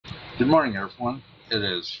Good morning, everyone. It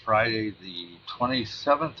is Friday, the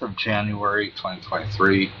 27th of January,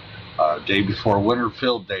 2023, day before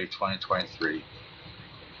Winterfield Day 2023.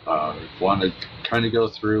 I want to kind of go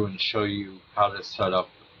through and show you how to set up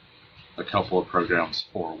a couple of programs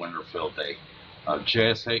for Winterfield Day.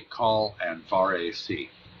 JS8Call and VarAC.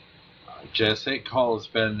 JS8Call has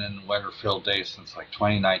been in Winterfield Day since like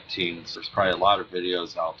 2019, so there's probably a lot of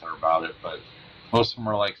videos out there about it, but most of them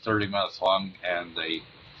are like 30 minutes long, and they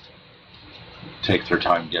take their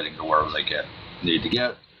time getting to wherever they need to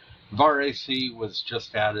get. VarAC was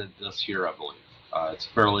just added this year, I believe. It's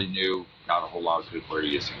fairly new, not a whole lot of people are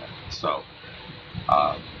using it. So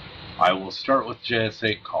I will start with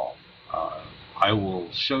JS8Call. I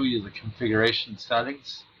will show you the configuration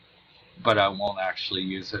settings, but I won't actually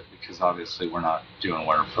use it because obviously we're not doing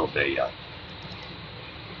Winterfield Day yet.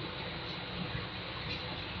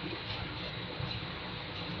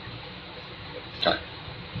 Okay.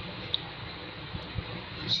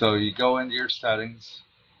 So you go into your settings.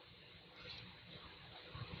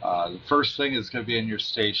 The first thing is going to be in your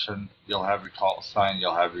station. You'll have your call sign,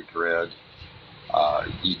 you'll have your grid.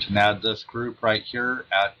 You can add this group right here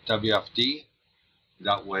at WFD.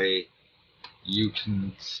 That way you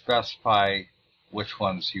can specify which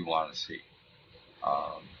ones you want to see.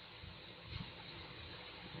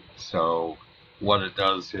 So what it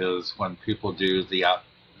does is when people do the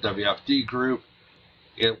WFD group,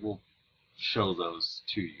 it will show those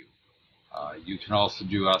to you. You can also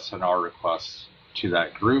do SNR requests to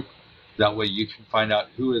that group. That way you can find out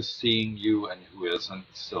who is seeing you and who isn't.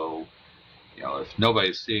 So, you know, if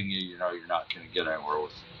nobody's seeing you, you know you're not going to get anywhere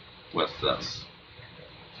with this.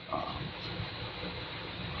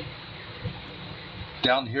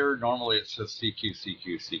 Down here, normally it says CQ,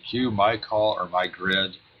 CQ, CQ, my call or my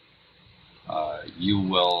grid. You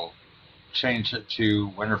will change it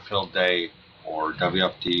to Winterfield Day or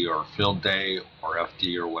WFD or Field Day or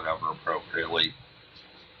FD or whatever appropriately.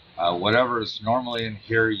 Whatever is normally in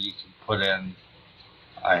here, you can put in.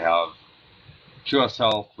 I have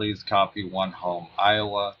QSL, please copy one home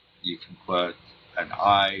Iowa. You can put an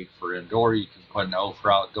I for indoor, you can put an O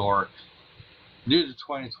for outdoor. New to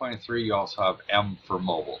 2023, you also have M for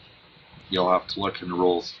mobile. You'll have to look in the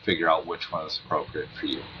rules to figure out which one is appropriate for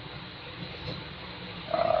you.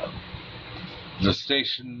 The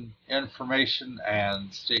station information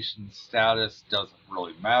and station status doesn't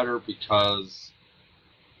really matter because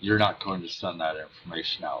you're not going to send that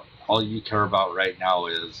information out. All you care about right now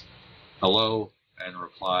is hello and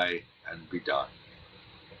reply and be done.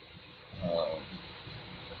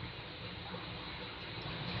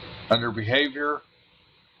 Under behavior,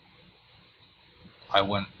 I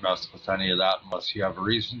wouldn't mess with any of that unless you have a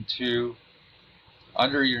reason to.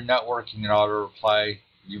 Under your networking and auto reply,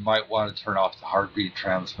 you might want to turn off the heartbeat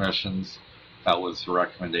transmissions. That was the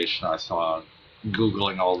recommendation I saw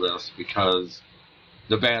Googling all this because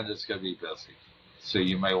the band is going to be busy. So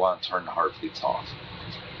you may want to turn the heartbeats off.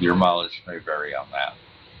 Your mileage may vary on that.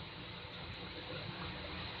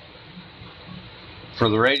 For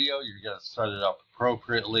the radio, you're going to set it up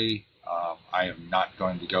appropriately. I am not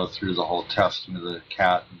going to go through the whole testing of the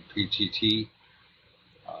CAT and PTT.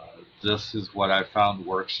 This is what I found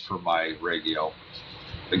works for my radio.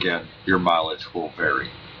 Again, your mileage will vary.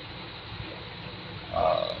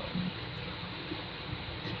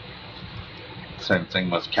 Same thing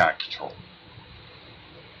with CAT control.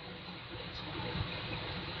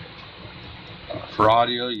 For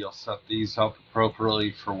audio, you'll set these up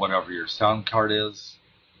appropriately for whatever your sound card is.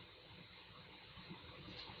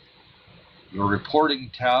 Your reporting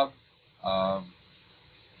tab,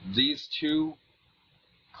 these two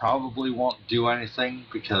probably won't do anything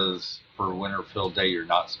because for Winterfield Day you're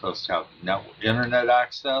not supposed to have internet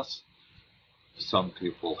access. Some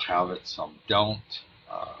people have it, some don't.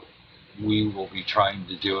 We will be trying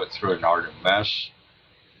to do it through an Artem mesh,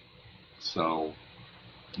 so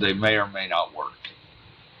they may or may not work.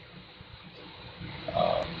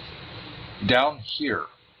 Down here,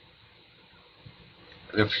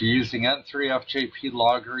 if you're using N3FJP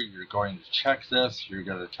logger, you're going to check this. You're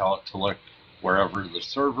going to tell it to look wherever the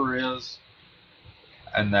server is,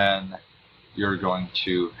 and then you're going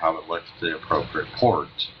to have it look at the appropriate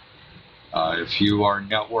port. If you are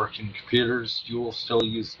networking computers, you will still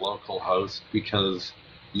use localhost because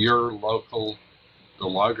your local, the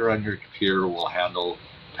logger on your computer will handle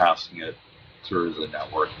passing it through the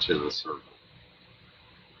network to the server.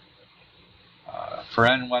 For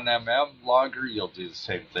N1MM logger, you'll do the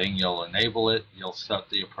same thing. You'll enable it. You'll set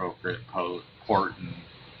the appropriate port and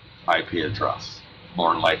IP address,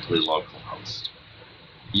 more than likely localhost.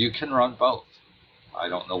 You can run both. I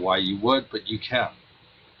don't know why you would, but you can.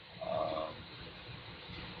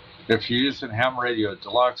 If you're using Ham Radio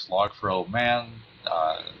Deluxe, Log for Old Man,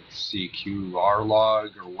 CQR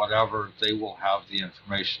log, or whatever, they will have the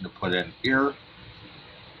information to put in here,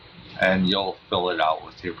 and you'll fill it out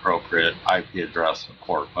with the appropriate IP address and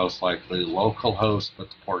port. Most likely localhost, but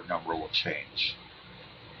the port number will change.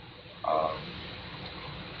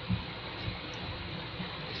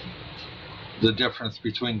 The difference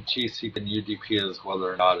between TCP and UDP is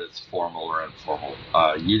whether or not it's formal or informal.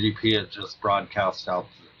 UDP, it just broadcasts out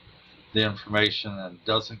the information and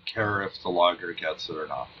doesn't care if the logger gets it or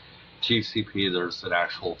not. TCP, there's an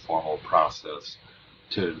actual formal process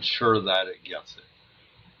to ensure that it gets it.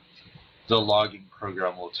 The logging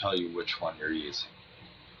program will tell you which one you're using.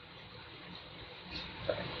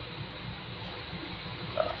 Okay.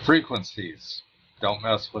 Frequencies. Don't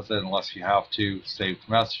mess with it unless you have to. Saved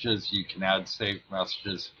messages. You can add saved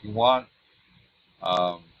messages if you want.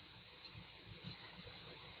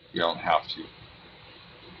 You don't have to.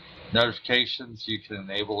 Notifications, you can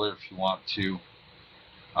enable it if you want to.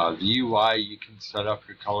 The UI, you can set up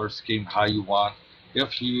your color scheme how you want.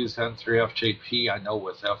 If you use N3FJP, I know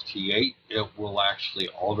with FT8, it will actually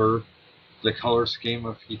alter the color scheme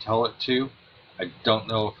if you tell it to. I don't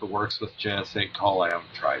know if it works with JS8Call. I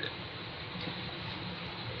haven't tried it.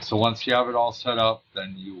 So once you have it all set up,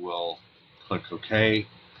 then you will click OK.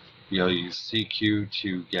 You'll use CQ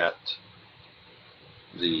to get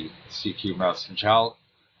the CQ message out.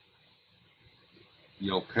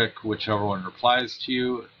 You'll pick whichever one replies to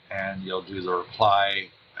you, and you'll do the reply,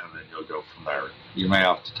 and then you'll go from there. You may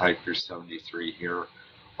have to type your 73 here,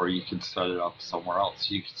 or you can set it up somewhere else.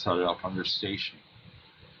 You can set it up under station,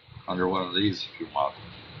 under one of these if you want.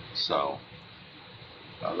 So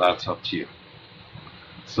that's up to you.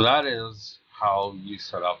 So that is how you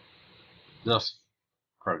set up this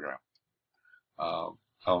program. I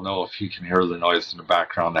don't know if you can hear the noise in the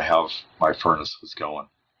background. I have my furnace was going.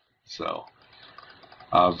 So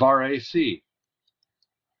VarAC.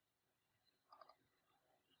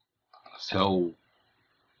 So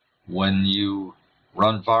when you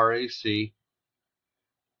run VarAC,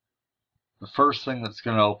 the first thing that's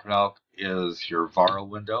going to open up is your VARA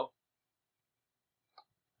window.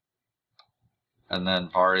 And then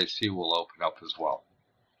VarAC will open up as well.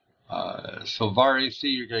 So VarAC,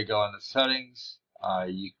 you're going to go into settings.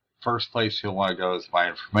 First place you'll want to go is My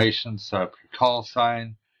Information, set up your call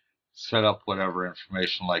sign, set up whatever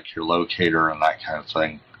information like your locator and that kind of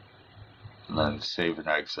thing, and then save and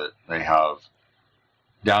exit. They have,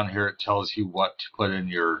 down here it tells you what to put in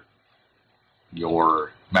your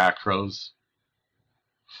macros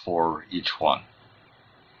for each one.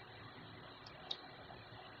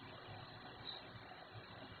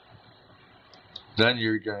 Then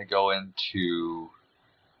you're going to go into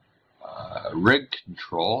rig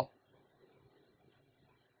control.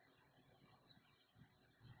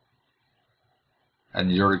 And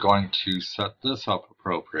you're going to set this up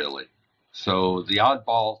appropriately. So the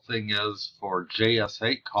oddball thing is for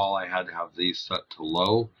JS8Call, I had to have these set to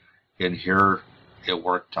low. In here, it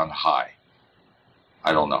worked on high.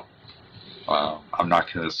 I don't know. I'm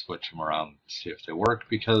not going to switch them around and see if they work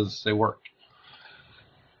because they work.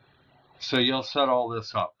 So you'll set all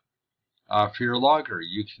this up. For your logger,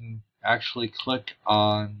 you can actually click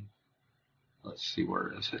on, let's see,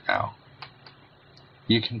 where is it now?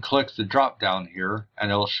 You can click the drop down here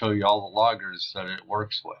and it'll show you all the loggers that it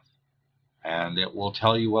works with. And it will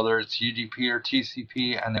tell you whether it's UDP or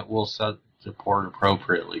TCP, and it will set the port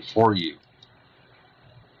appropriately for you.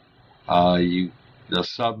 The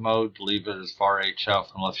sub mode, leave it as VarHF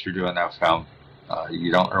unless you're doing FM.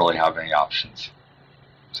 You don't really have any options.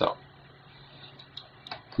 So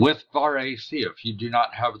with VarAC, if you do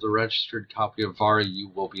not have the registered copy of VARA, you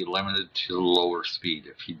will be limited to the lower speed.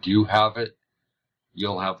 If you do have it,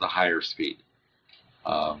 you'll have the higher speed.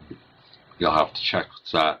 You'll have to check with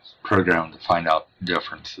that program to find out the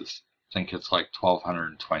differences. I think it's like 1200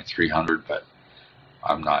 and 2300, but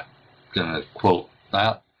I'm not going to quote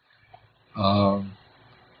that.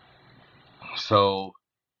 So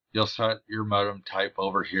you'll set your modem type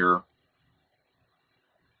over here.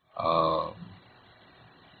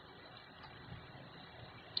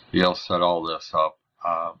 You'll set all this up.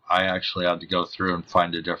 I actually had to go through and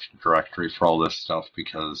find a different directory for all this stuff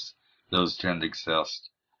because those didn't exist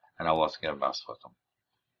and I wasn't going to mess with them.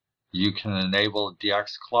 You can enable a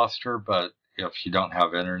DX cluster, but if you don't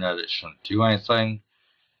have internet, it shouldn't do anything.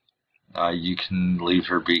 You can leave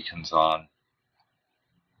your beacons on.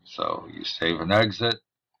 So you save and exit,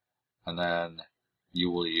 and then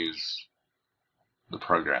you will use the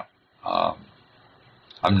program.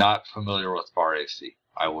 I'm not familiar with VarAC.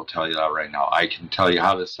 I will tell you that right now. I can tell you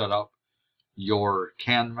how to set up your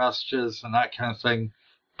canned messages and that kind of thing,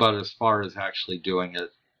 But as far as actually doing it,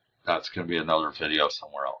 that's going to be another video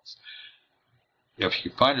somewhere else. If you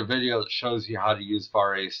find a video that shows you how to use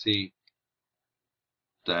VarAC,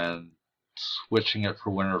 then switching it for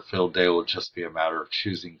winter field day will just be a matter of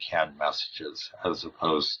choosing canned messages as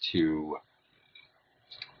opposed to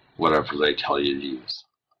whatever they tell you to use.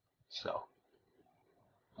 So,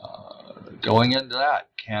 going into that,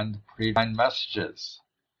 canned predefined messages.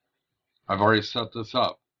 I've already set this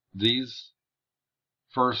up. These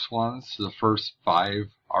first ones, the first 5,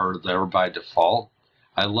 are there by default.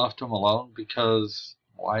 I left them alone because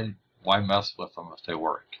why mess with them if they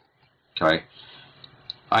work? Okay.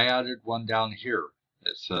 I added one down here.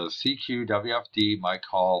 It says CQ WFD my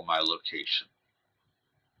call my location.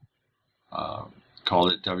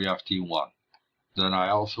 Called it WFD1. Then I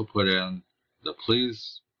also put in the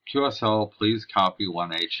please QSL please copy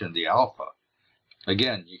 1H in the alpha.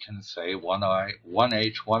 Again, you can say 1I,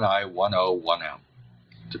 1H, 1I, 10, 1M,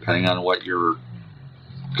 depending on what you're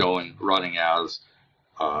running as.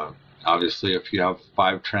 Obviously, if you have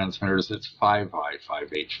 5 transmitters, it's 5I, 5H,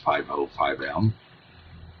 50, 5M.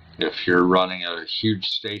 If you're running a huge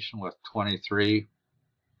station with 23,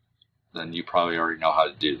 then you probably already know how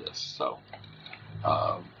to do this.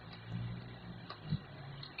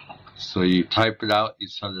 So you type it out, you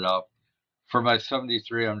set it up. For my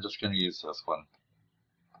 73, I'm just going to use this one.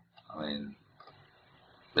 I mean,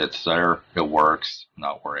 it's there, it works, I'm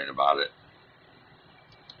not worrying about it.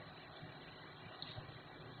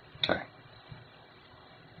 Okay.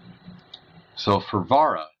 So for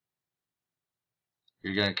VARA,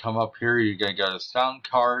 you're going to come up here, you're going to go to sound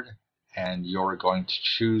card, and you're going to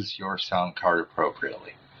choose your sound card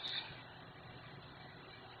appropriately.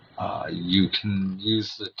 You can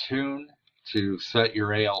use the tune to set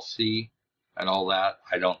your ALC and all that.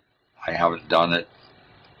 I haven't done it.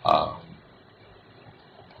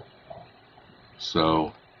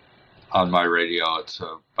 So on my radio, it's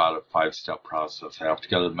about a 5-step process. I have to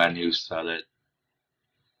go to the menu, set it,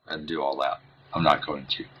 and do all that. I'm not going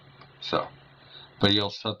to. So, but you'll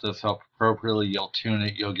set this up appropriately. You'll tune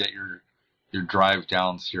it. You'll get your drive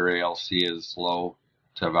down so your ALC is low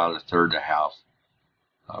to about 1/3 to 1/2.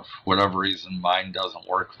 For whatever reason, mine doesn't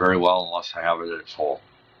work very well unless I have it at full.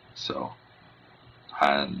 So,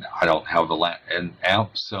 and I don't have an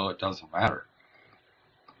amp, so it doesn't matter.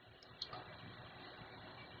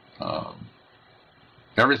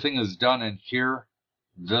 Everything is done in here.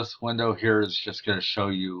 This window here is just going to show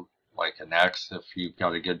you like an X. If you've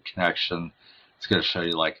got a good connection, it's going to show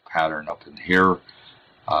you like a pattern up in here.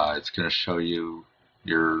 It's going to show you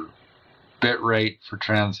your bit rate for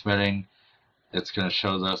transmitting. It's going to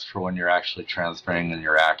show this for when you're actually transmitting in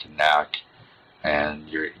your AC and NAC, and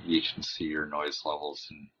you can see your noise levels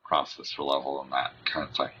and processor level and that kind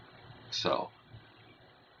of thing. So,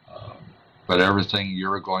 but everything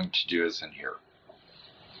you're going to do is in here.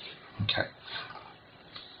 Okay.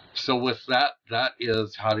 So with that, that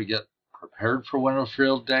is how to get prepared for winter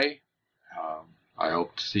field day. I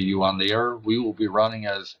hope to see you on the air. We will be running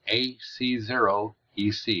as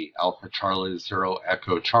AC0EC, Alpha Charlie 0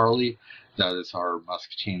 Echo Charlie. That is our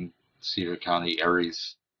Muscatine, Cedar County,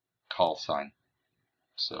 Aries call sign.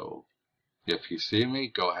 So if you see me,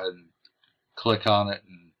 go ahead and click on it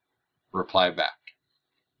and reply back.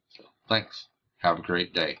 So thanks. Have a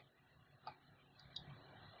great day.